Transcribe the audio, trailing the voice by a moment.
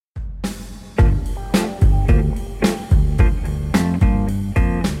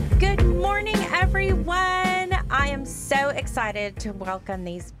excited to welcome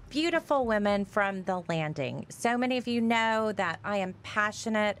these beautiful women from The Landing. So many of you know that I am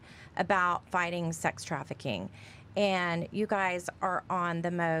passionate about fighting sex trafficking, and you guys are on the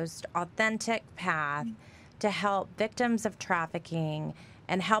most authentic path to help victims of trafficking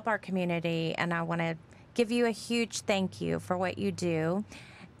and help our community. And I want to give you a huge thank you for what you do.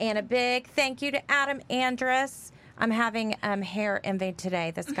 And a big thank you to Adam Andrus. I'm having hair envy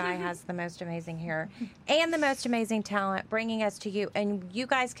today. This guy has the most amazing hair and the most amazing talent, bringing us to you. And you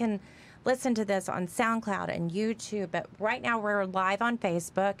guys can listen to this on SoundCloud and YouTube. But right now we're live on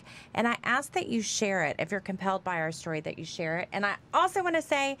Facebook. And I ask that you share it. If you're compelled by our story, that you share it. And I also want to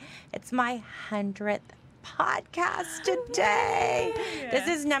say it's my 100th podcast today. Yeah. This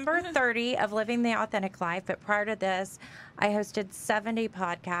is number 30 of Living the Authentic Life. But prior to this, I hosted 70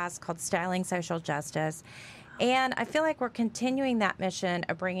 podcasts called Styling Social Justice. And I feel like we're continuing that mission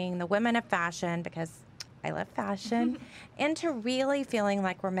of bringing the women of fashion, because I love fashion, into really feeling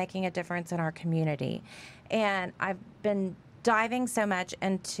like we're making a difference in our community. And I've been diving so much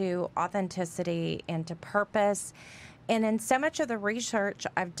into authenticity, into purpose. And in so much of the research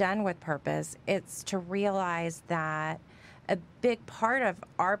I've done with purpose, it's to realize that a big part of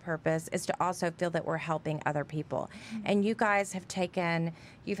our purpose is to also feel that we're helping other people. Mm-hmm. And you guys have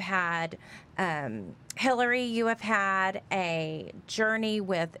you've had, Hillary, you have had a journey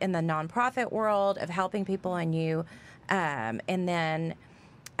in the nonprofit world of helping people, and and then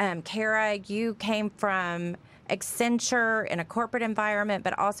Kara, you came from Accenture in a corporate environment,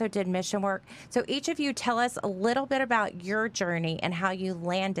 but also did mission work. So each of you tell us a little bit about your journey and how you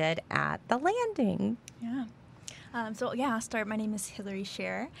landed at The Landing. Yeah. I'll start. My name is Hillary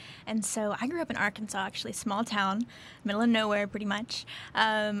Scherer, and so I grew up in Arkansas, actually, small town, middle of nowhere, pretty much.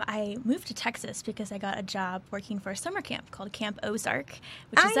 I moved to Texas because I got a job working for a summer camp called Camp Ozark,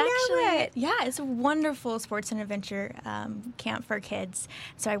 which is it's a wonderful sports and adventure camp for kids.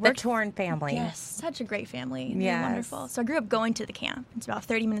 So I worked. The Torn family. Yes, such a great family. Yes. Wonderful. So I grew up going to the camp. It's about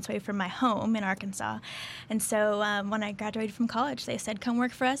 30 minutes away from my home in Arkansas, and so when I graduated from college, they said, "Come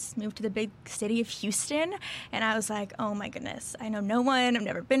work for us." Moved to the big city of Houston, and I was like, oh my goodness, I know no one, I've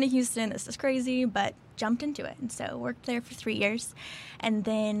never been to Houston, this is crazy, but jumped into it. And so worked there for 3 years. And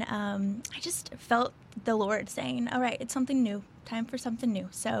then I just felt the Lord saying, all right, it's something new, time for something new.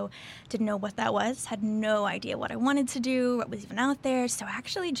 So didn't know what that was, had no idea what I wanted to do, what was even out there. So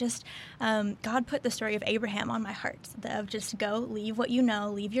actually just God put the story of Abraham on my heart, of just go, leave what you know,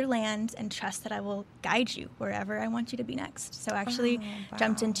 leave your land, and trust that I will guide you wherever I want you to be next. So actually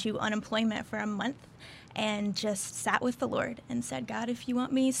jumped into unemployment for a month, and just sat with the Lord and said, God, if you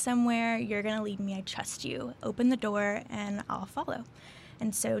want me somewhere, you're going to lead me. I trust you. Open the door and I'll follow.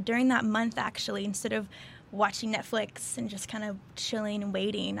 And so during that month, actually, instead of watching Netflix and just kind of chilling and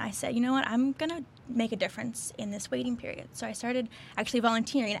waiting, I said, you know what, I'm going to make a difference in this waiting period. So I started actually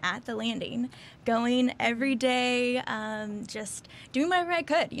volunteering at The Landing, going every day, just doing whatever I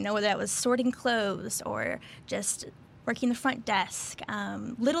could, whether that was sorting clothes or just working the front desk,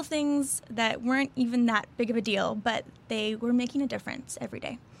 little things that weren't even that big of a deal, but they were making a difference every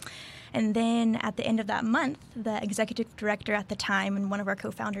day. And then at the end of that month, the executive director at the time and one of our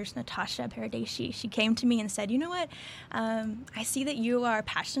co-founders, Natasha Paradeshi, she came to me and said, you know what, I see that you are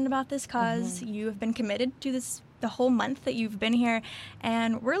passionate about this cause. Mm-hmm. You have been committed to this the whole month that you've been here,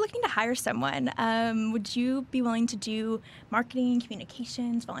 and we're looking to hire someone. Would you be willing to do marketing,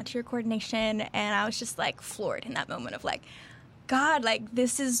 communications, volunteer coordination? And I was just like floored in that moment of like, God, like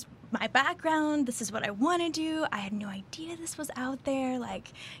this is my background. This is what I want to do. I had no idea this was out there.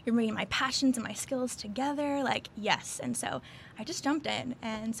 Like, you're bringing my passions and my skills together. Like, yes. And so I just jumped in.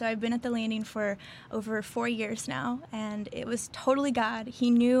 And so I've been at The Landing for over 4 years now. And it was totally God.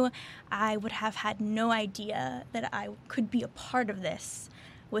 He knew I would have had no idea that I could be a part of this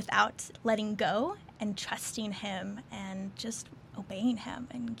without letting go and trusting him and just obeying him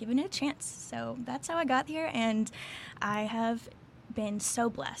and giving it a chance. So that's how I got here. And I have been so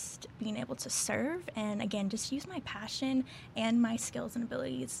blessed being able to serve and, again, just use my passion and my skills and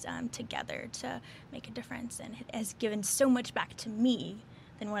abilities together to make a difference. And it has given so much back to me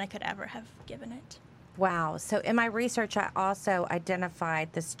than what I could ever have given it. Wow. So in my research, I also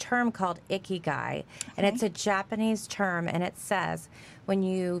identified this term called ikigai, and it's a Japanese term, and it says when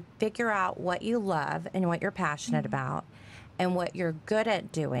you figure out what you love and what you're passionate about and what you're good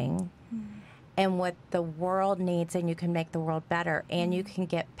at doing and what the world needs, and you can make the world better, and you can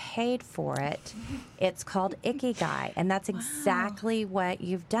get paid for it, it's called ikigai, and that's exactly what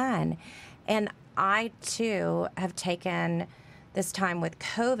you've done. And I, too, have taken this time with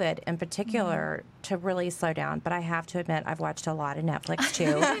COVID in particular to really slow down. But I have to admit, I've watched a lot of Netflix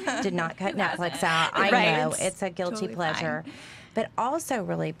too. Did not cut Netflix out. I know. It's a guilty totally pleasure. fine. But also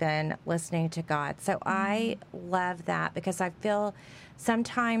really been listening to God. So I love that because I feel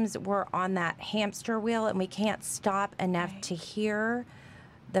sometimes we're on that hamster wheel and we can't stop enough to hear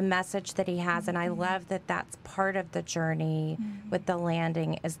the message that he has. And I love that that's part of the journey with the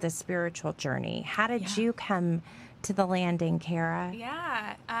landing is the spiritual journey. How did you come to the landing, Kara?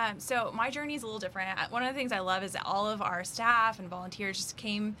 Yeah. So my journey is a little different. One of the things I love is that all of our staff and volunteers just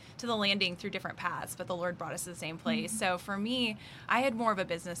came to the landing through different paths, but the Lord brought us to the same place. So for me, I had more of a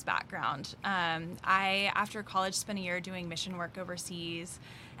business background. I, after college, spent a year doing mission work overseas.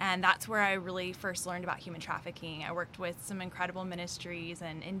 And that's where I really first learned about human trafficking. I worked with some incredible ministries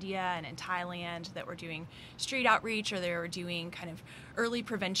in India and in Thailand that were doing street outreach, or they were doing kind of early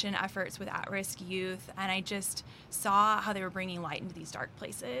prevention efforts with at-risk youth. And I just saw how they were bringing light into these dark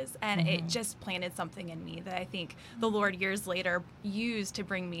places. And it just planted something in me that I think the Lord years later used to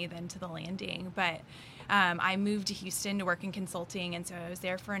bring me then to the landing. But I moved to Houston to work in consulting, and so I was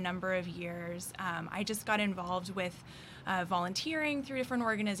there for a number of years. I just got involved with volunteering through different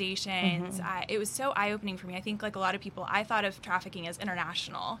organizations. It was so eye-opening for me. I think like a lot of people, I thought of trafficking as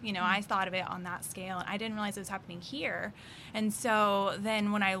international. You know, I thought of it on that scale, and I didn't realize it was happening here. And so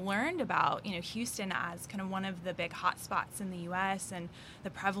then when I learned about, you know, Houston as kind of one of the big hot spots in the U.S. and the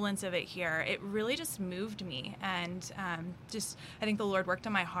prevalence of it here, it really just moved me. And just, I think the Lord worked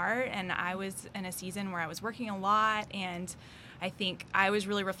on my heart, and I was in a season where I was working a lot, and I think I was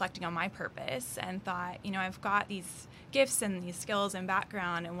really reflecting on my purpose and thought, you know, I've got these gifts and these skills and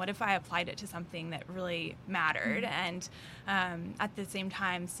background, and what if I applied it to something that really mattered? And at the same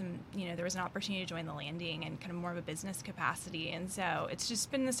time, there was an opportunity to join the landing in kind of more of a business capacity. And so it's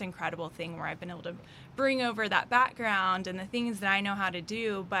just been this incredible thing where I've been able to bring over that background and the things that I know how to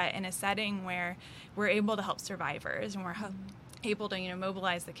do, but in a setting where we're able to help survivors and we're able to, you know,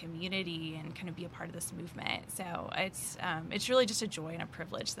 mobilize the community and kind of be a part of this movement. So it's really just a joy and a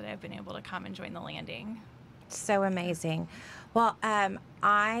privilege that I've been able to come and join the landing. So amazing. Well,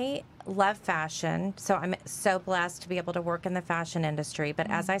 I love fashion, so I'm so blessed to be able to work in the fashion industry. But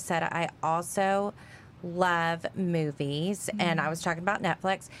as I said, I also love movies, and I was talking about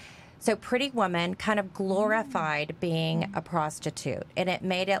Netflix. So Pretty Woman kind of glorified being a prostitute, and it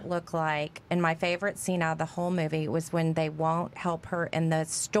made it look like, and my favorite scene out of the whole movie was when they won't help her in the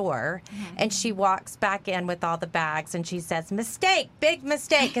store, and she walks back in with all the bags, and she says, mistake, big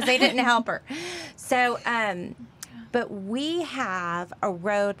mistake, because they didn't help her. So, but we have a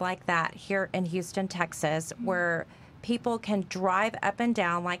road like that here in Houston, Texas, where people can drive up and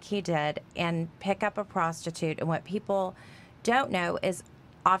down like he did and pick up a prostitute, and what people don't know is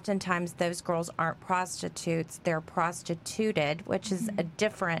oftentimes those girls aren't prostitutes, they're prostituted, which is a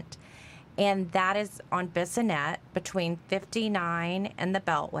different, and that is on Bissonnette between 59 and the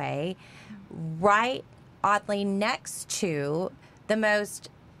Beltway, right oddly next to the most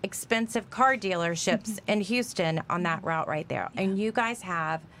expensive car dealerships in Houston on that route right there. And you guys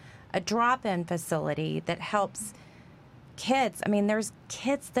have a drop-in facility that helps kids. I mean, there's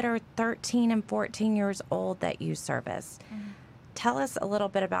kids that are 13 and 14 years old that you service. Tell us a little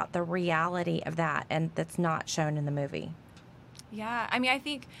bit about the reality of that, and that's not shown in the movie. Yeah, I mean, I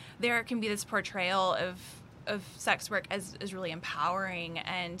think there can be this portrayal of sex work as really empowering,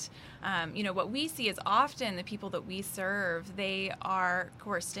 and what we see is often the people that we serve, they are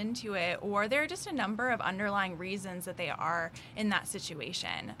coerced into it, or there are just a number of underlying reasons that they are in that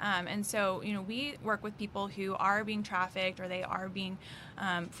situation. And so, we work with people who are being trafficked, or they are being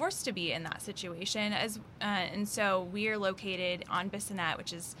forced to be in that situation. And so we are located on Bissonnette,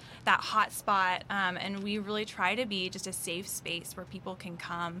 which is that hot spot, and we really try to be just a safe space where people can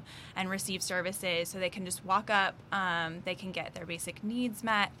come and receive services, so they can just walk up, they can get their basic needs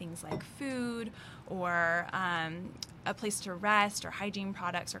met, things like food or a place to rest or hygiene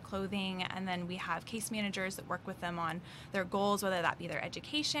products or clothing. And then we have case managers that work with them on their goals, whether that be their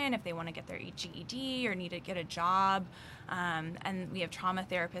education, if they want to get their GED or need to get a job. And we have trauma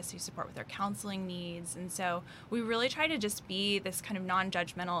therapists who support with their counseling needs. And so we really try to just be this kind of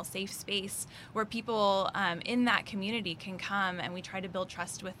non-judgmental, safe space where people in that community can come, and we try to build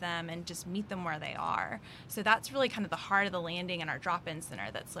trust with them and just meet them where they are. So that's really kind of the heart of the landing and our drop-in center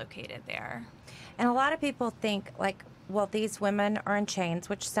that's located there. And a lot of people think, like, well, these women are in chains,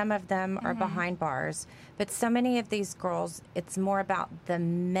 which some of them are behind bars, but so many of these girls, it's more about the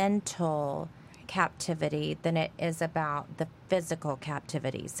mental captivity than it is about the physical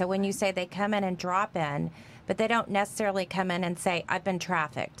captivity. So when you say they come in and drop in, but they don't necessarily come in and say, I've been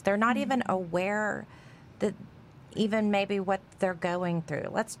trafficked. They're not even aware that even maybe what they're going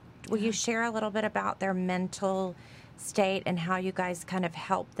through. Will you share a little bit about their mental state and how you guys kind of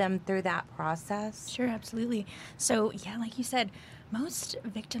help them through that process? Sure, absolutely. So, yeah, like you said, most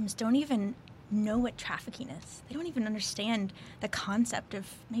victims don't even know what trafficking is. They don't even understand the concept of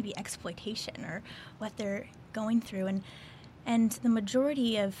maybe exploitation or what they're going through. And the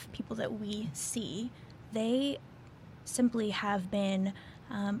majority of people that we see, they simply have been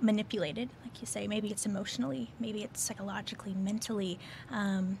manipulated, like you say. Maybe it's emotionally, maybe it's psychologically, mentally.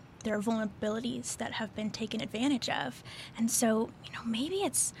 There are vulnerabilities that have been taken advantage of. And so, maybe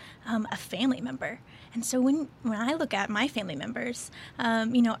it's a family member. And so when I look at my family members,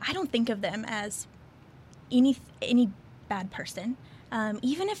 I don't think of them as any bad person,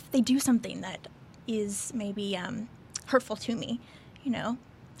 even if they do something that is maybe hurtful to me. They're not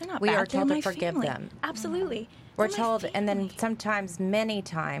bad. We are told They're to my forgive family. them. Absolutely. We're They're my told, and then family. sometimes, many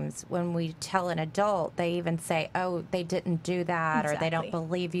times, when we tell an adult, they even say, oh, they didn't do that, or they don't Exactly.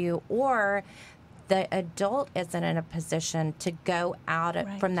 believe you, or the adult isn't in a position to go out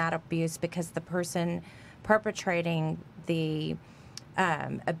Right. from that abuse because the person perpetrating the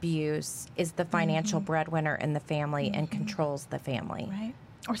abuse is the financial breadwinner in the family and controls the family. Right.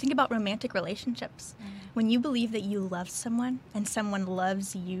 Or think about romantic relationships. When you believe that you love someone and someone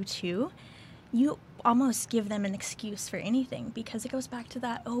loves you too, you almost give them an excuse for anything because it goes back to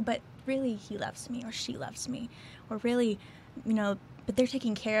that, oh, but really he loves me or she loves me, or really, but they're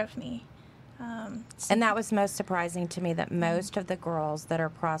taking care of me. And that was most surprising to me, that most of the girls that are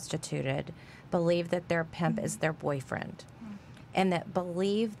prostituted believe that their pimp is their boyfriend, and that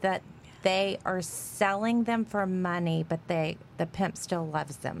believe that they are selling them for money, but the pimp still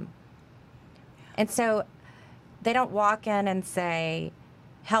loves them. And so they don't walk in and say,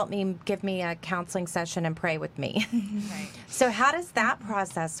 help me, give me a counseling session and pray with me. Right. So how does that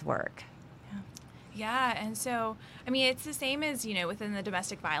process work? Yeah, and so, it's the same as, within the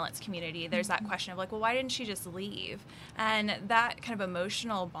domestic violence community, there's that question of like, well, why didn't she just leave? And that kind of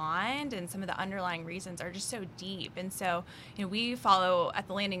emotional bond and some of the underlying reasons are just so deep. And so, we follow at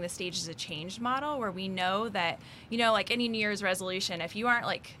the Landing the Stages a change model where we know that, like any New Year's resolution, if you aren't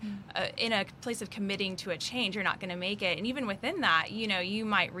like in a place of committing to a change, you're not going to make it. And even within that, you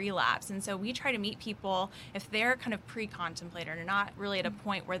might relapse. And so we try to meet people if they're kind of pre-contemplated or not really at a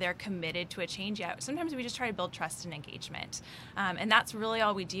point where they're committed to a change yet. Sometimes we just try to build trust and engagement. And that's really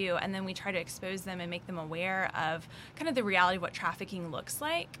all we do. And then we try to expose them and make them aware of kind of the reality of what trafficking looks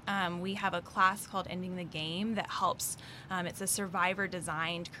like. We have a class called Ending the Game that helps. It's a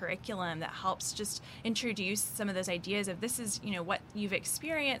survivor-designed curriculum that helps just introduce some of those ideas of this is, what you've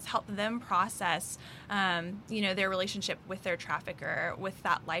experienced, help them process, their relationship with their trafficker, with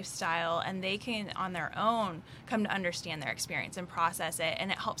that lifestyle, and they can, on their own, come to understand their experience and process it,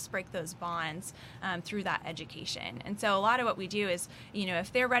 and it helps break those bonds through that education. And so a lot of what we do is,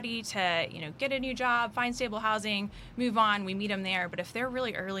 if they're ready to, get a new job, find stable housing, move on, we meet them there. But if they're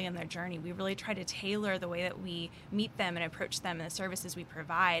really early in their journey, we really try to tailor the way that we meet them and approach them and the services we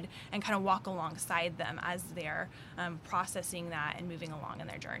provide and kind of walk alongside them as they're processing that and moving along in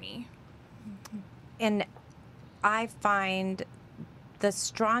their journey. And I find the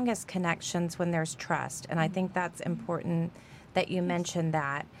strongest connections when there's trust. And I think that's important that you mentioned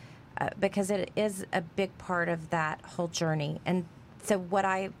that because it is a big part of that whole journey. And so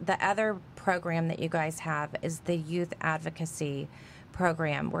the other program that you guys have is the youth advocacy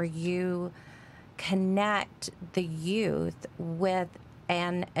program, where you connect the youth with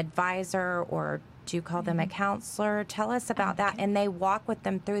an advisor, or do you call them a counselor? Tell us about that. And they walk with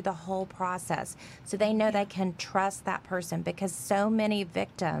them through the whole process so they know they can trust that person, because so many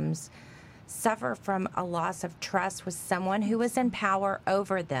victims suffer from a loss of trust with someone who is in power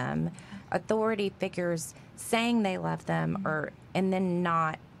over them, authority figures saying they love them, and then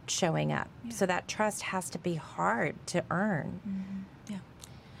not showing up. So that trust has to be hard to earn.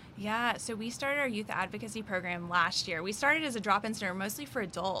 Yeah, so we started our youth advocacy program last year. We started as a drop-in center mostly for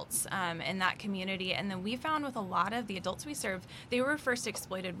adults in that community, and then we found with a lot of the adults we served, they were first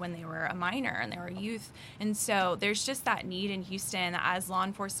exploited when they were a minor and they were youth. And so there's just that need in Houston as law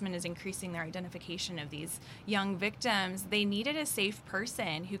enforcement is increasing their identification of these young victims. They needed a safe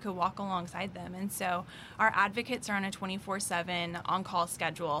person who could walk alongside them. And so our advocates are on a 24/7 on-call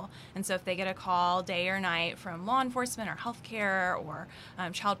schedule. And so if they get a call day or night from law enforcement or healthcare or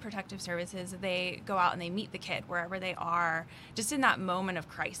child protective services, they go out and they meet the kid wherever they are, just in that moment of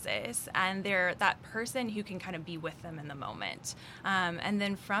crisis. And they're that person who can kind of be with them in the moment. And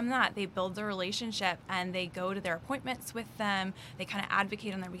then from that, they build the relationship and they go to their appointments with them. They kind of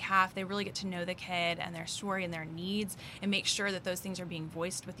advocate on their behalf. They really get to know the kid and their story and their needs and make sure that those things are being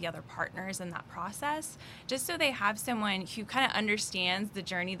voiced with the other partners in that process, just so they have someone who kind of understands the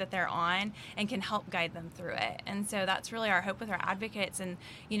journey that they're on and can help guide them through it. And so that's really our hope with our advocates. And,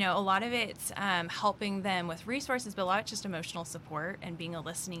 you know, a lot of it's helping them with resources, but a lot of it's just emotional support and being a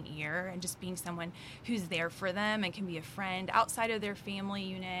listening ear and just being someone who's there for them and can be a friend outside of their family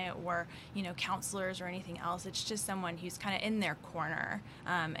unit or, you know, counselors or anything else. It's just someone who's kind of in their corner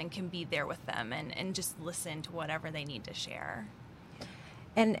and can be there with them and just listen to whatever they need to share.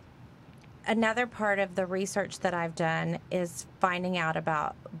 And another part of the research that I've done is finding out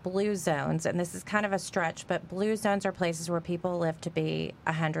about blue zones. And this is kind of a stretch, but blue zones are places where people live to be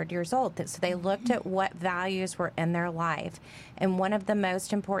 100 years old. So they looked at what values were in their life. And one of the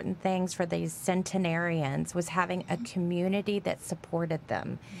most important things for these centenarians was having a community that supported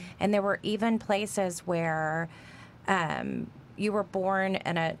them. And there were even places where you were born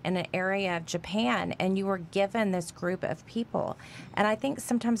in an area of Japan and you were given this group of people. And I think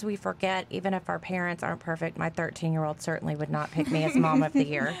sometimes we forget, even if our parents aren't perfect, my 13-year-old certainly would not pick me as Mom of the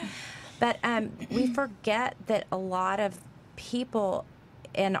Year. But we forget that a lot of people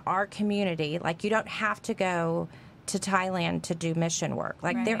in our community, like, you don't have to go to Thailand to do mission work.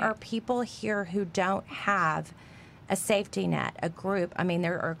 Like, right. There are people here who don't have a safety net, a group. I mean,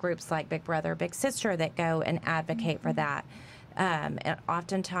 there are groups like Big Brother, Big Sister that go and advocate for that. And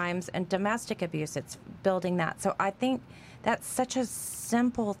oftentimes in domestic abuse, it's building that. So I think that's such a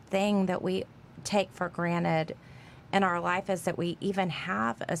simple thing that we take for granted in our life, is that we even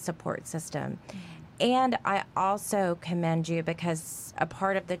have a support system. And I also commend you, because a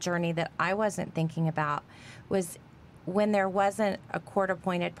part of the journey that I wasn't thinking about was when there wasn't a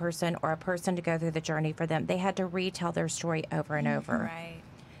court-appointed person or a person to go through the journey for them, they had to retell their story over and over. Right.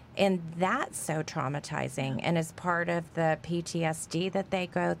 And that's so traumatizing, and is part of the PTSD that they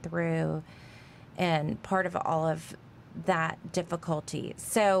go through and part of all of that difficulty.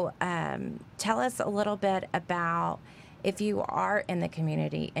 So tell us a little bit about, if you are in the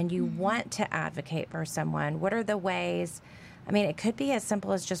community and you want to advocate for someone, what are the ways? I mean, it could be as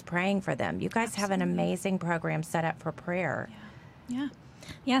simple as just praying for them. You guys have an amazing program set up for prayer.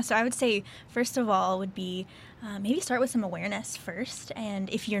 Yeah, so I would say, first of all, would be maybe start with some awareness first. And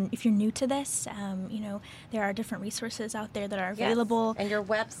if you're new to this, you know, there are different resources out there that are available. Yes. And your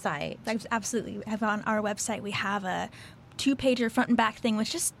website. Absolutely. We have on our website, we have a 2-pager front and back thing with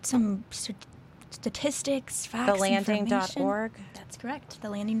just some statistics, facts, TheLanding.org. That's correct,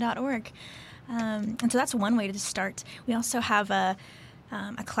 TheLanding.org. And so that's one way to start. We also have a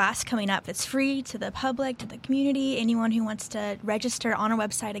class coming up that's free to the public, to the community. Anyone who wants to register on our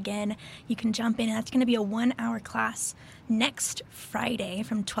website, again, you can jump in. And that's going to be a 1-hour class next Friday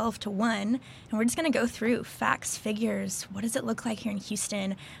from 12 to 1. And we're just going to go through facts, figures. What does it look like here in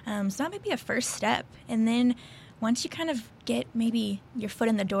Houston? So that might be a first step. And then once you kind of get maybe your foot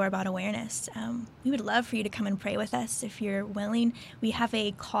in the door about awareness, we would love for you to come and pray with us if you're willing. We have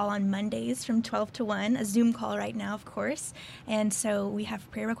a call on Mondays from 12 to 1, a Zoom call right now, of course. And so we have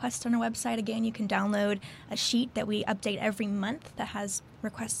prayer requests on our website. Again, you can download a sheet that we update every month that has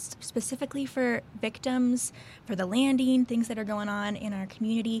requests specifically for victims, for the landing, things that are going on in our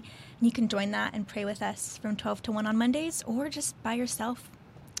community. And you can join that and pray with us from 12 to 1 on Mondays, or just by yourself.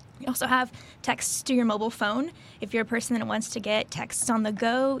 We also have texts to your mobile phone. If you're a person that wants to get texts on the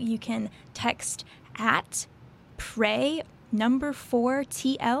go, you can text at pray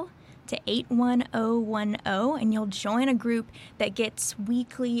 4TL to 81010, and you'll join a group that gets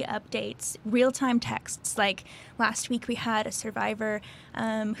weekly updates, real-time texts. Like last week we had a survivor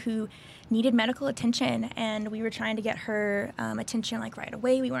who needed medical attention, and we were trying to get her attention like right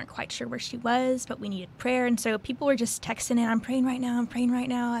away. We weren't quite sure where she was, but we needed prayer. And so people were just texting in, I'm praying right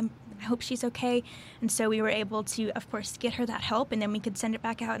now, I hope she's okay. And so we were able to, of course, get her that help, and then we could send it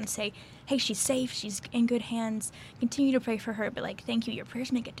back out and say, hey, she's safe, she's in good hands, continue to pray for her, but like, thank you, your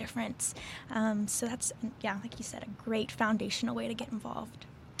prayers make a difference. So that's, yeah, like you said, a great foundational way to get involved.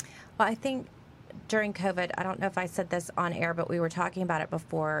 Well, I think during COVID, I don't know if I said this on air, but we were talking about it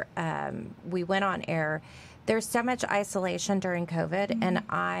before we went on air. There's so much isolation during COVID, and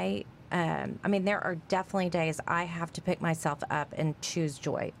I mean, there are definitely days I have to pick myself up and choose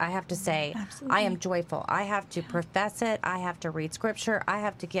joy. I have to say, Absolutely. I am joyful. I have to profess it. I have to read scripture. I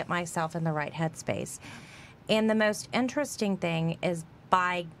have to get myself in the right headspace. And the most interesting thing is,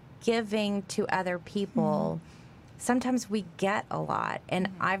 by giving to other people sometimes we get a lot. And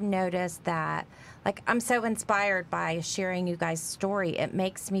I've noticed that, like, I'm so inspired by sharing you guys' story. It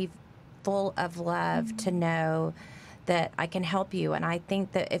makes me full of love to know that I can help you. And I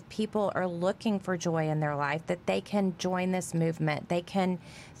think that if people are looking for joy in their life, that they can join this movement. They can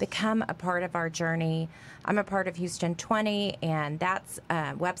become a part of our journey. I'm a part of Houston 20, and that's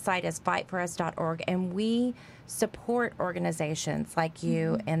website is fightforus.org. And we support organizations like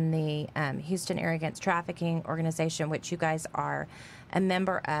you in the Houston Area Against Trafficking organization, which you guys are a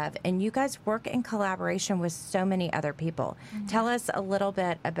member of, and you guys work in collaboration with so many other people. Tell us a little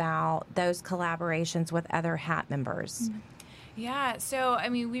bit about those collaborations with other HAT members. Yeah, so I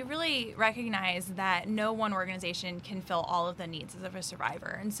mean, we really recognize that no one organization can fill all of the needs of a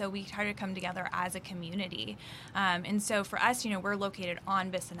survivor, and so we try to come together as a community. And so for us, we're located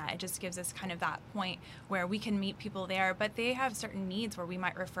on Bissonnette. It just gives us kind of that point where we can meet people there, but they have certain needs where we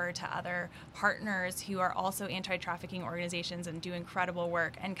might refer to other partners who are also anti-trafficking organizations and do incredible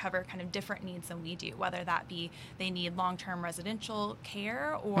work and cover kind of different needs than we do, whether that be they need long-term residential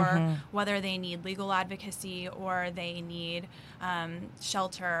care, or whether they need legal advocacy, or they need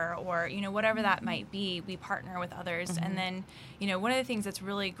shelter, or whatever that might be. We partner with others. And then one of the things that's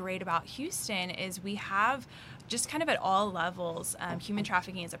really great about Houston is we have just kind of at all levels, human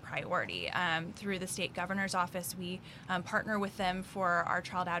trafficking is a priority. Through the state governor's office, we partner with them for our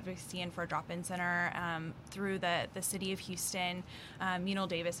child advocacy and for a drop-in center. Through the city of Houston, Munal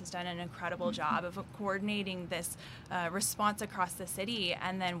Davis has done an incredible job of coordinating this response across the city.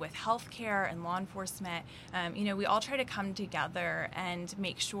 And then with healthcare and law enforcement, we all try to come together and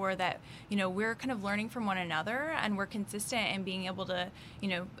make sure that we're kind of learning from one another, and we're consistent in being able to,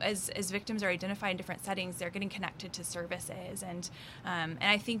 as victims are identified in different settings, they're getting connected to services, and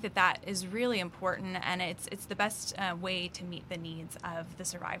I think that is really important, and it's the best way to meet the needs of the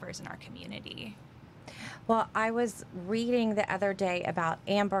survivors in our community. Well, I was reading the other day about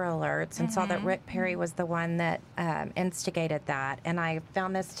Amber Alerts and saw that Rick Perry was the one that instigated that. And I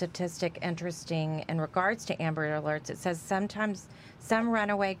found this statistic interesting in regards to Amber Alerts. It says sometimes some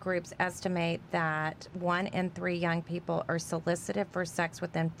runaway groups estimate that 1 in 3 young people are solicited for sex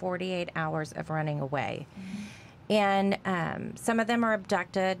within 48 hours of running away. And some of them are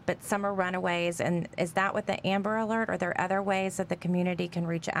abducted, but some are runaways. And is that with the Amber Alert? Are there other ways that the community can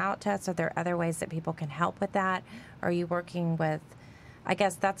reach out to us? Are there other ways that people can help with that? Are you working with, I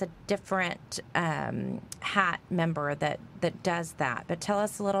guess that's a different HAT member that does that. But tell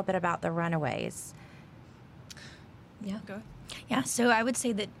us a little bit about the runaways. Yeah. Go ahead. Yeah, so I would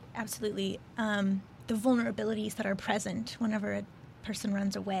say that absolutely the vulnerabilities that are present whenever a person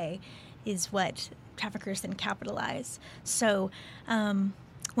runs away is what traffickers then capitalize. So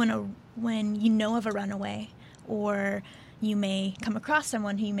when you know of a runaway, or you may come across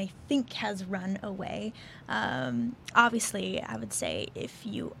someone who you may think has run away, obviously I would say if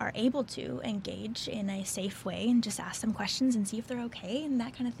you are able to engage in a safe way and just ask them questions and see if they're okay and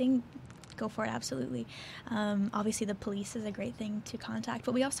that kind of thing, go for it, absolutely. Obviously the police is a great thing to contact,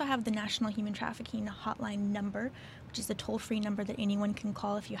 but we also have the National Human Trafficking Hotline number, which is a toll-free number that anyone can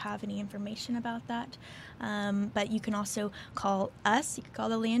call if you have any information about that. But you can also call us, you can call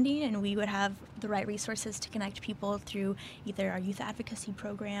the Landing, and we would have the right resources to connect people through either our youth advocacy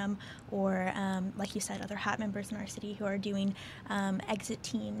program or, like you said, other HAT members in our city who are doing exit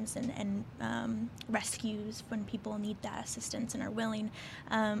teams and rescues when people need that assistance and are willing.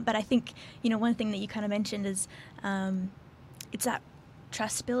 But I think, one thing that you kind of mentioned is it's that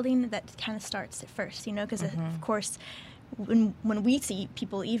trust building that kind of starts at first, because of course when we see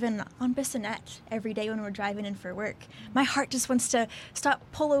people even on Bissonnette every day when we're driving in for work, my heart just wants to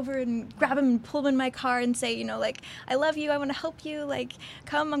pull over and grab them and pull them in my car and say, I love you, I want to help you,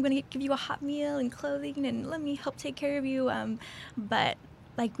 come, I'm going to give you a hot meal and clothing and let me help take care of you. But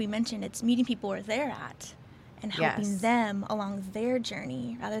like we mentioned, it's meeting people where they're at and helping them along their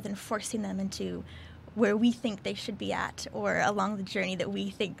journey rather than forcing them into where we think they should be at or along the journey that we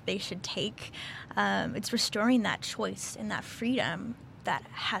think they should take. It's restoring that choice and that freedom that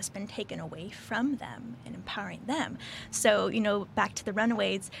has been taken away from them and empowering them. So, back to the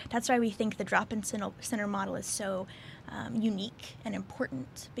runaways, that's why we think the drop-in center model is so unique and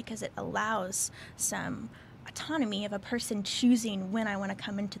important, because it allows some autonomy of a person choosing when I want to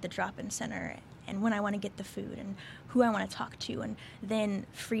come into the drop-in center and when I want to get the food and who I want to talk to, and then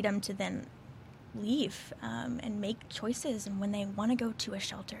freedom to then leave and make choices, and when they want to go to a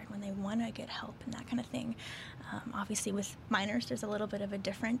shelter, and when they want to get help and that kind of thing. Obviously with minors there's a little bit of a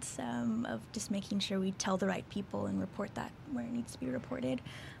difference of just making sure we tell the right people and report that where it needs to be reported,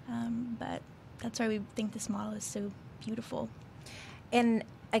 but that's why we think this model is so beautiful. And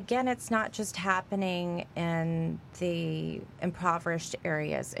again, it's not just happening in the impoverished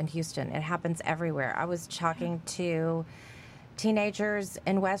areas in Houston. It happens everywhere. I was talking to teenagers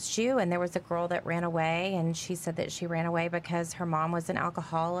in West U, and there was a girl that ran away, and she said that she ran away because her mom was an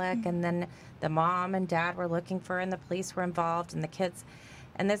alcoholic, and then the mom and dad were looking for her, and the police were involved, and the kids,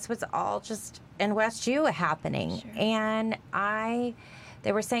 and this was all just in West U happening. Sure. And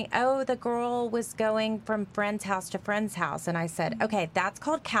they were saying, oh, the girl was going from friend's house to friend's house. And I said, okay, that's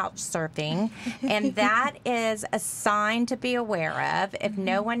called couch surfing. And that is a sign to be aware of. If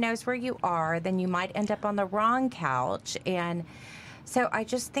no one knows where you are, then you might end up on the wrong couch. And so I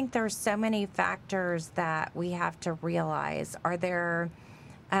just think there's so many factors that we have to realize. Are there,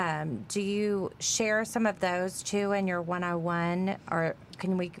 do you share some of those too in your 101? Or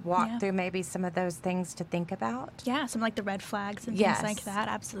can we walk through maybe some of those things to think about? Yeah, some like the red flags and things like that.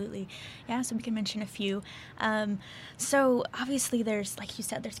 Absolutely. Yeah, so we can mention a few. So obviously there's, like you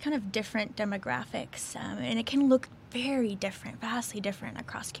said, there's kind of different demographics, and it can look very different, vastly different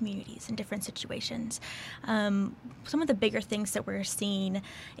across communities and different situations. Some of the bigger things that we're seeing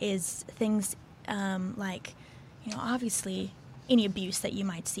is things like, obviously any abuse that you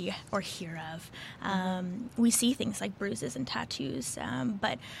might see or hear of. We see things like bruises and tattoos,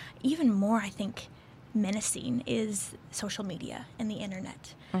 but even more, I think, menacing is social media and the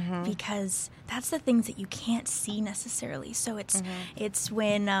internet, because that's the things that you can't see necessarily. So it's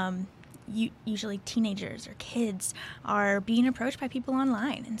when usually teenagers or kids are being approached by people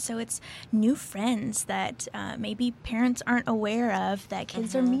online, and so it's new friends that maybe parents aren't aware of that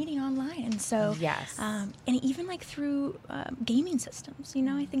kids are meeting online. And so and even like through gaming systems,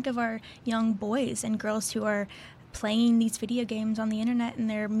 I think of our young boys and girls who are playing these video games on the internet, and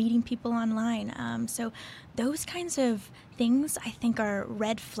they're meeting people online. So those kinds of things, I think, are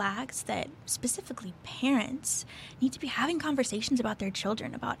red flags that specifically parents need to be having conversations about their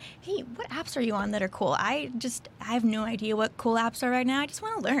children about, hey, what apps are you on that are cool? I have no idea what cool apps are right now. I just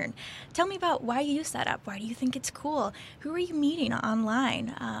want to learn. Tell me about why you use that app. Why do you think it's cool? Who are you meeting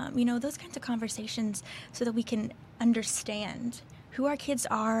online? Those kinds of conversations, so that we can understand who our kids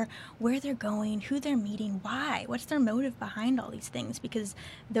are, where they're going, who they're meeting, why, what's their motive behind all these things, because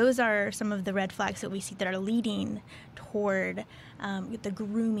those are some of the red flags that we see that are leading toward the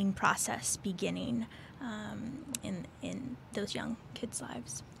grooming process beginning in those young kids'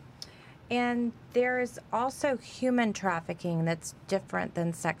 lives. And there's also human trafficking that's different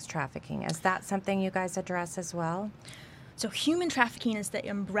than sex trafficking. Is that something you guys address as well? So human trafficking is the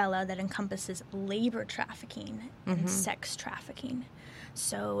umbrella that encompasses labor trafficking and sex trafficking.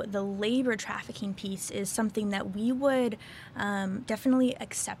 So the labor trafficking piece is something that we would definitely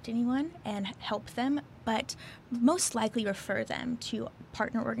accept anyone and help them, but most likely refer them to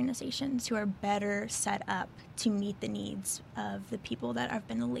partner organizations who are better set up to meet the needs of the people that have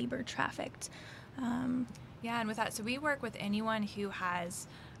been labor trafficked. And with that, so we work with anyone who has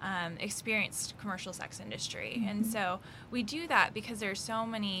experienced commercial sex industry. And so we do that because there's so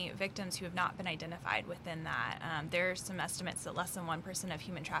many victims who have not been identified within that. There are some estimates that less than 1% of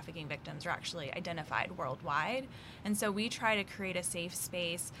human trafficking victims are actually identified worldwide. And so we try to create a safe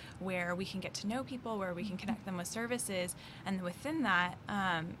space where we can get to know people, where we can connect them with services. And within that,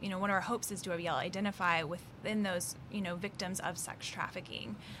 one of our hopes is to be able to identify within those, victims of sex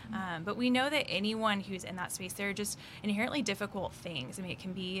trafficking. But we know that anyone who's in that space, they're just inherently difficult things. I mean, it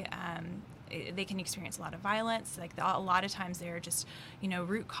can be they can experience a lot of violence. Like a lot of times they're just,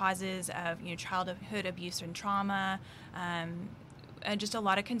 root causes of, childhood abuse and trauma, and just a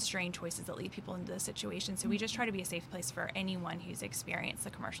lot of constrained choices that lead people into this situation. So we just try to be a safe place for anyone who's experienced the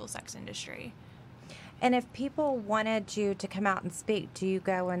commercial sex industry. And if people wanted you to come out and speak, do you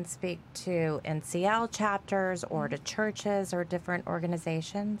go and speak to NCL chapters or to churches or different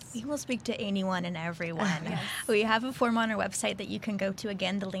organizations? We will speak to anyone and everyone. Yes. We have a form on our website that you can go to,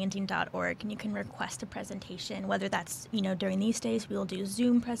 again, thelanding.org, and you can request a presentation, whether that's, during these days, we'll do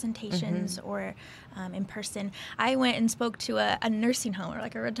Zoom presentations or in person. I went and spoke to a nursing home, or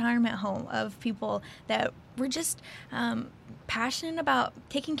like a retirement home, of people that were just passionate about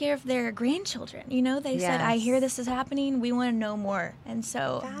taking care of their grandchildren. They said, I hear this is happening. We want to know more. And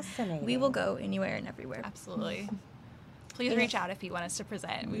so we will go anywhere and everywhere. Absolutely. Please reach out if you want us to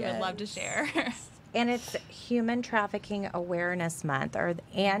present. We would love to share. And it's Human Trafficking Awareness Month,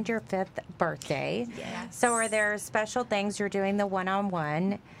 and your 5th birthday. Yes. So are there special things? You're doing the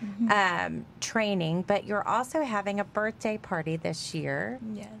one-on-one training, but you're also having a birthday party this year.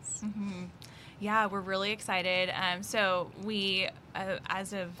 Yes. Yeah, we're really excited. So we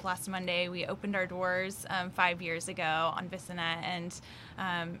as of last Monday, we opened our doors 5 years ago on Bissonnette,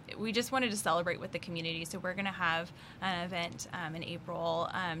 and we just wanted to celebrate with the community. So we're going to have an event in April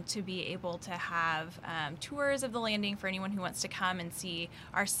to be able to have tours of the landing for anyone who wants to come and see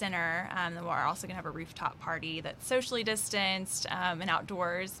our center. Then we're also going to have a rooftop party that's socially distanced and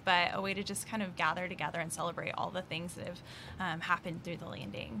outdoors, but a way to just kind of gather together and celebrate all the things that have happened through the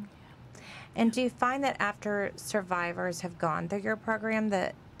landing. And do you find that after survivors have gone through your program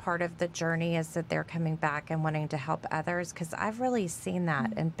that part of the journey is that they're coming back and wanting to help others? Because I've really seen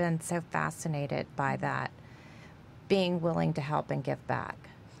that and been so fascinated by that, being willing to help and give back.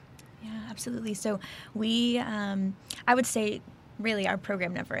 Yeah, absolutely. So we, I would say, really our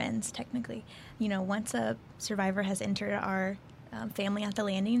program never ends, technically. You know, once a survivor has entered our family at the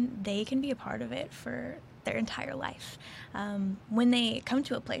landing, they can be a part of it for their entire life. When they come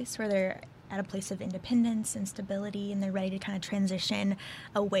to a place where they're at a place of independence and stability and they're ready to kind of transition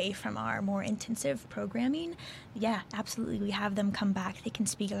away from our more intensive programming, yeah, absolutely. We have them come back. They can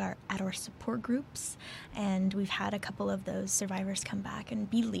speak at our support groups, and we've had a couple of those survivors come back and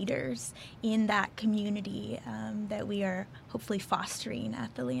be leaders in that community that we are hopefully fostering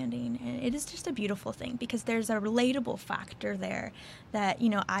at the landing. And it is just a beautiful thing because there's a relatable factor there that, you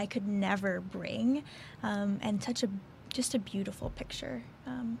know, I could never bring, and just a beautiful picture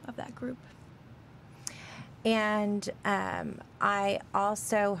of that group. And I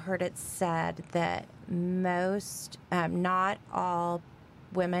also heard it said that most, not all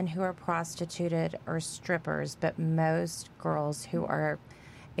women who are prostituted are strippers, but most girls who are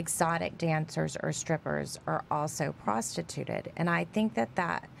exotic dancers or strippers are also prostituted. And I think that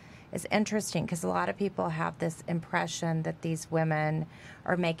that is interesting because a lot of people have this impression that these women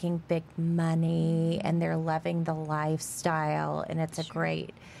are making big money and they're loving the lifestyle and it's a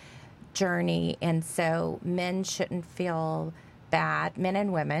great journey. And so men shouldn't feel bad, men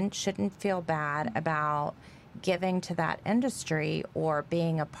and women shouldn't feel bad about giving to that industry or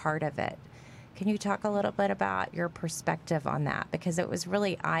being a part of it. Can you talk a little bit about your perspective on that? Because it was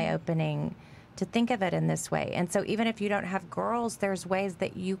really eye-opening to think of it in this way. And so even if you don't have girls, there's ways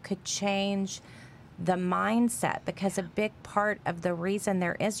that you could change the mindset, because a big part of the reason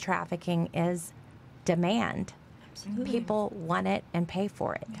there is trafficking is demand. Absolutely. People want it and pay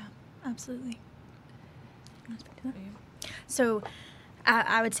for it. Yeah, absolutely. So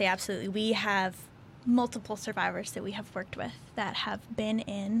I would say absolutely. We have multiple survivors that we have worked with that have been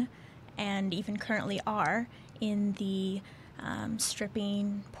in and even currently are in the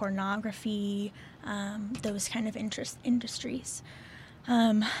stripping, pornography, those kind of industries.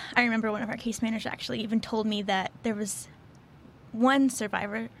 I remember one of our case managers actually even told me that there was one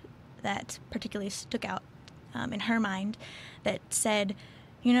survivor that particularly stuck out in her mind that said,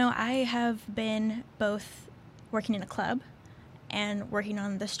 you know, I have been both working in a club and working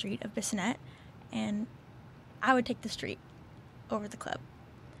on the street of Bissonnette, and I would take the street over the club.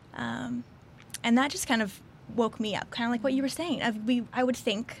 And that just kind of woke me up, kind of like what you were saying. I would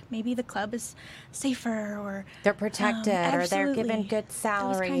think maybe the club is safer, or they're protected, or they're given good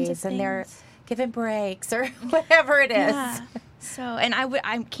salaries, and they're given breaks, or whatever it is. Yeah. So, and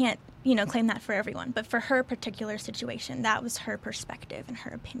I can't, you know, claim that for everyone, but for her particular situation, that was her perspective and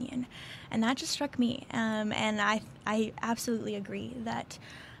her opinion, and that just struck me. And I absolutely agree that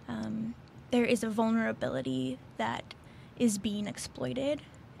there is a vulnerability that is being exploited,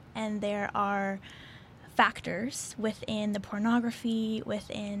 and there are factors within the pornography,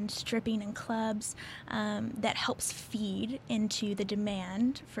 within stripping and clubs, that helps feed into the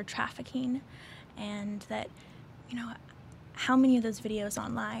demand for trafficking. And that, you know, how many of those videos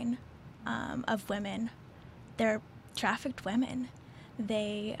online of women, they're trafficked women.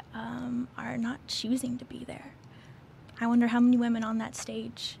 They are not choosing to be there. I wonder how many women on that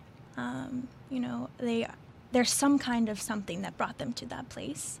stage, you know, there's some kind of something that brought them to that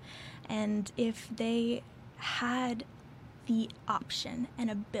place. And if they had the option and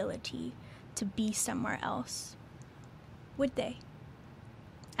ability to be somewhere else, would they?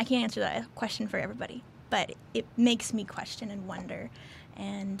 I can't answer that question for everybody, but it makes me question and wonder.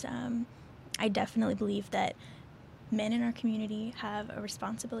 And I definitely believe that men in our community have a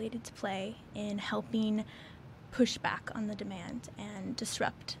responsibility to play in helping push back on the demand and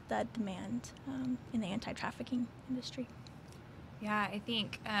disrupt that demand in the anti-trafficking industry. Yeah, I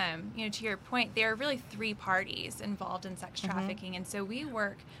think, to your point, there are really 3 parties involved in sex trafficking. And so we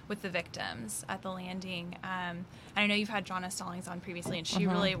work with the victims at the Landing. And I know you've had Jonna Stallings on previously, and she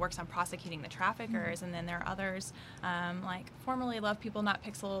really works on prosecuting the traffickers. And then there are others, like formerly Love People Not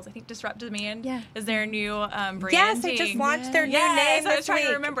Pixels. I think Disrupt Demand is their new branding. Yes, they just launched their new name I was trying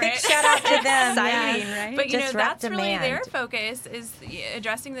to remember Big it. shout out to them. Exciting, right? But, Disrupt that's really demand. their focus, is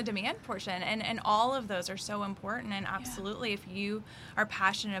addressing the demand portion. And all of those are so important. And absolutely, if you are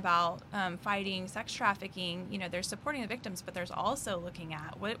passionate about fighting sex trafficking, there's supporting the victims, but there's also looking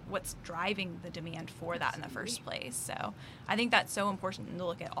at what's driving the demand for that in the first place. So I think that's so important to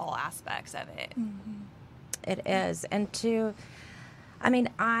look at all aspects of it. It is. And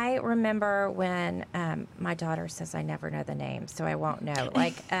I remember when my daughter says I never know the name, so I won't know.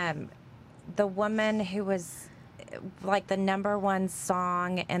 Like the woman who was like the number 1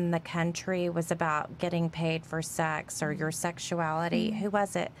 song in the country was about getting paid for sex or your sexuality. Who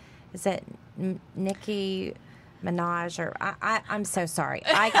was it? Is it Nicki Minaj? Or I'm so sorry.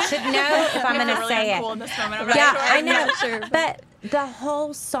 I should know if I'm going to say it. Cool in this moment. I know. Sure. But the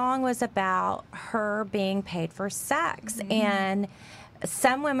whole song was about her being paid for sex. And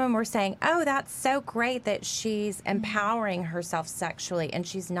some women were saying, oh, that's so great that she's empowering herself sexually and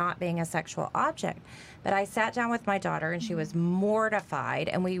she's not being a sexual object. But I sat down with my daughter and she was mortified,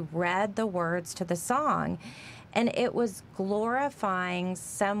 and we read the words to the song, and it was glorifying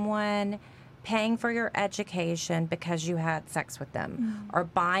someone paying for your education because you had sex with them or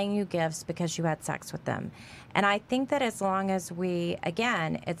buying you gifts because you had sex with them. And I think that as long as we,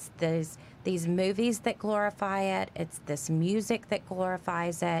 again, it's these movies that glorify it, it's this music that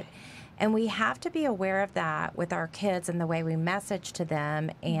glorifies it, and we have to be aware of that with our kids and the way we message to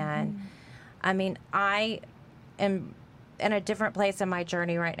them. And I am in a different place in my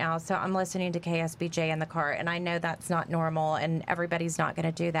journey right now, so I'm listening to KSBJ in the car, and I know that's not normal, and everybody's not going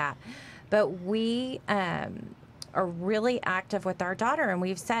to do that. But we are really active with our daughter, and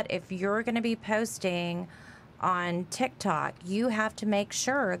we've said, if you're going to be posting on TikTok, you have to make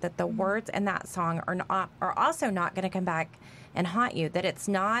sure that the words in that song are also not going to come back and haunt you, that it's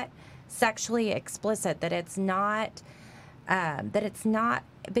not sexually explicit, that it's not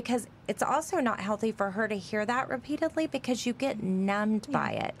because it's also not healthy for her to hear that repeatedly, because you get numbed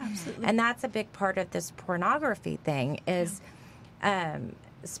by it. Absolutely. And that's a big part of this pornography thing is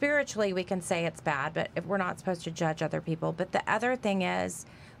spiritually we can say it's bad, but if we're not supposed to judge other people. But the other thing is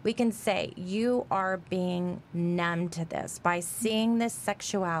we can say you are being numb to this by seeing this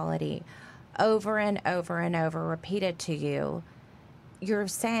sexuality over and over and over repeated to you. You're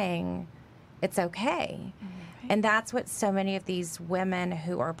saying it's okay. And that's what so many of these women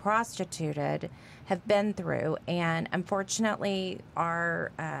who are prostituted have been through. And unfortunately,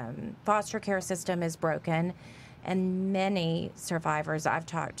 our foster care system is broken. And many survivors I've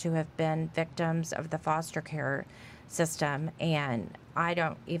talked to have been victims of the foster care system. And I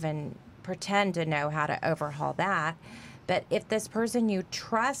don't even pretend to know how to overhaul that. But if this person you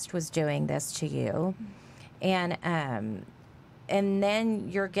trust was doing this to you, and then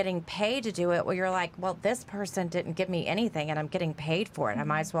you're getting paid to do it, well, you're like, well, this person didn't give me anything and I'm getting paid for it. I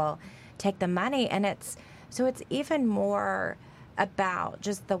might as well take the money. And it's even more about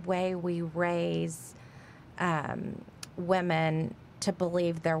just the way we raise women to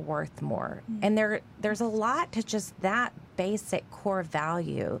believe they're worth more. And there's a lot to just that basic core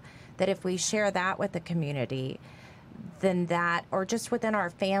value that if we share that with the community, then that, or just within our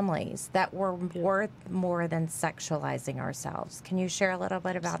families, that we're worth more than sexualizing ourselves. Can you share a little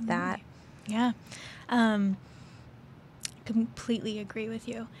bit about that? Yeah. Completely agree with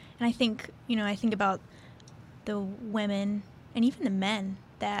you. And I think, I think about the women and even the men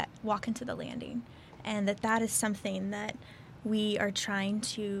that walk into the Landing, and that is something that we are trying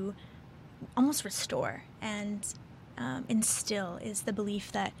to almost restore and instill, is the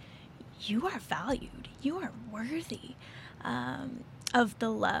belief that you are valued, you are worthy of the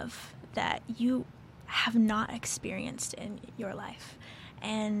love that you have not experienced in your life.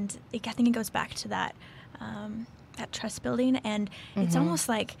 And I think it goes back to that trust building. And it's almost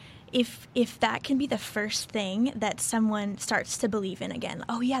like if that can be the first thing that someone starts to believe in again,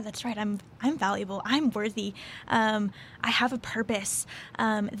 oh yeah, that's right, I'm valuable, I'm worthy, I have a purpose,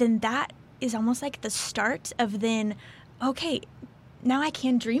 then that is almost like the start of then, okay, now I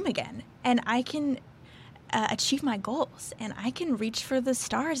can dream again, and I can achieve my goals, and I can reach for the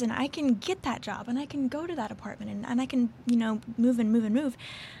stars, and I can get that job, and I can go to that apartment, and I can, move and move and move.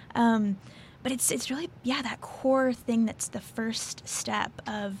 But it's really, that core thing that's the first step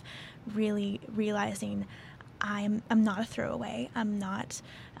of really realizing I'm not a throwaway. I'm not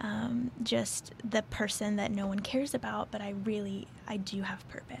just the person that no one cares about, but I do have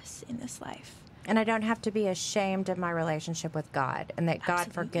purpose in this life. And I don't have to be ashamed of my relationship with God, and that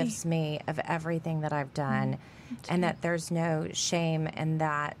God forgives me of everything that I've done, and that there's no shame in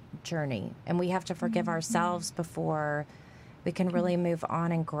that journey. And we have to forgive ourselves before we can really move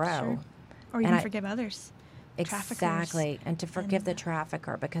on and grow. Sure. Or even forgive others. Exactly. And to forgive the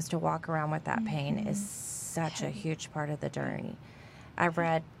trafficker, because to walk around with that pain is such a huge part of the journey. I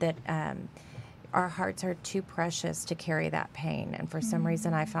read that our hearts are too precious to carry that pain. And for some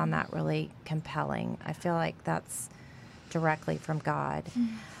reason, I found that really compelling. I feel like that's directly from God.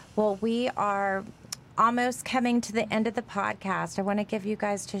 Well, we are almost coming to the end of the podcast. I want to give you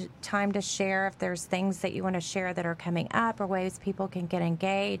guys time to share if there's things that you want to share that are coming up, or ways people can get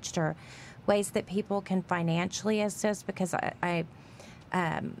engaged, or ways that people can financially assist, because I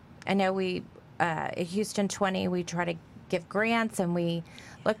know we at Houston 20, we try to give grants, and we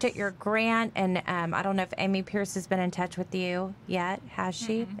looked at your grant, and I don't know if Amy Pierce has been in touch with you yet. Has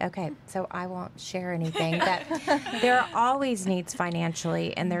she? Okay, so I won't share anything, but there are always needs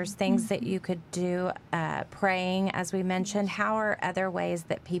financially, and there's things that you could do, praying, as we mentioned. How are other ways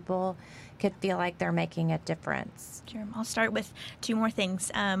that people could feel like they're making a difference? Sure. I'll start with two more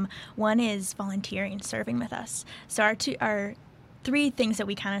things. One is volunteering, serving with us. So our three things that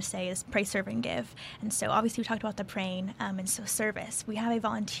we kind of say is pray, serve, and give. And so obviously we talked about the praying, and so service. We have a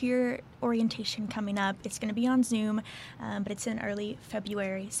volunteer orientation coming up. It's going to be on Zoom, but it's in early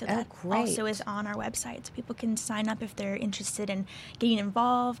February. So that also is on our website. So people can sign up if they're interested in getting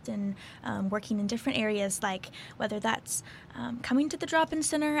involved and working in different areas, like whether that's coming to the drop-in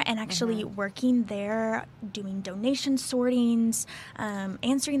center and actually working there, doing donation sortings,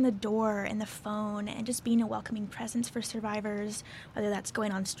 answering the door and the phone, and just being a welcoming presence for survivors, whether that's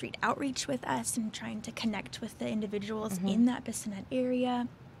going on street outreach with us and trying to connect with the individuals in that Bissonnet area,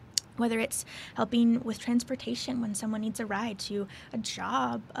 whether it's helping with transportation when someone needs a ride to a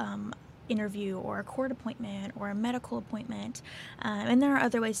job interview or a court appointment or a medical appointment. And there are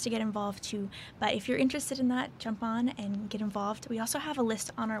other ways to get involved too. But if you're interested in that, jump on and get involved. We also have a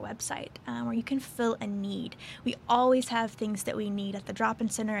list on our website where you can fill a need. We always have things that we need at the drop-in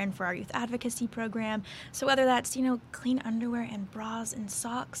center and for our youth advocacy program. So whether that's, clean underwear and bras and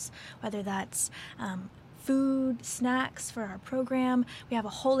socks, whether that's food, snacks for our program. We have a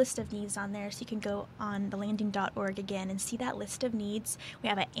whole list of needs on there, so you can go on thelanding.org again and see that list of needs. We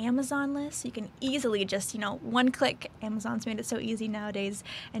have an Amazon list, so you can easily just, one click. Amazon's made it so easy nowadays,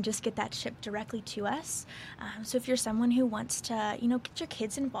 and just get that shipped directly to us. So if you're someone who wants to, get your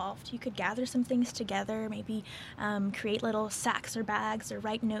kids involved, you could gather some things together, maybe create little sacks or bags or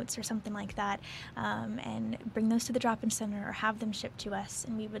write notes or something like that, and bring those to the drop-in center or have them shipped to us,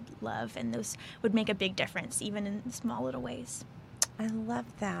 and we would love, and those would make a big difference, even in small little ways. I love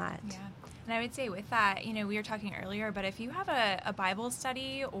that. Yeah. And I would say with that, we were talking earlier, but if you have a Bible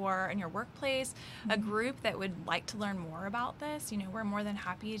study or in your workplace, a group that would like to learn more about this, we're more than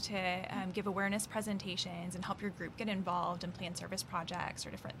happy to give awareness presentations and help your group get involved and plan service projects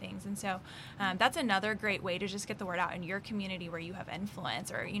or different things. And so that's another great way to just get the word out in your community where you have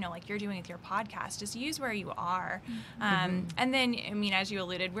influence, or, like you're doing with your podcast. Just use where you are. And then, as you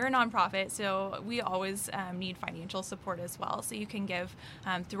alluded, we're a nonprofit, so we always need financial support as well. So you can give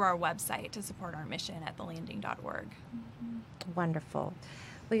through our website to support our mission at thelanding.org. Wonderful.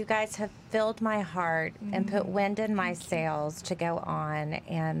 Well, you guys have filled my heart and put wind in my sails to go on.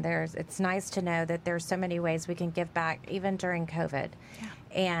 And it's nice to know that there's so many ways we can give back, even during COVID. Yeah.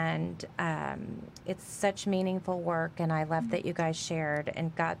 And it's such meaningful work, and I love that you guys shared,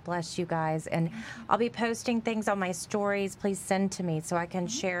 and God bless you guys. And I'll be posting things on my stories. Please send to me so I can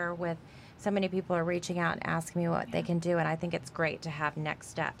share with. So many people are reaching out and asking me what they can do, and I think it's great to have next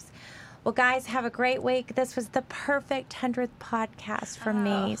steps. Well, guys, have a great week. This was the perfect 100th podcast from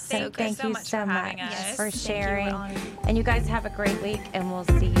me. So thank you so much for sharing. And you guys have a great week, and we'll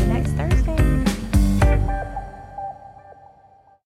see you next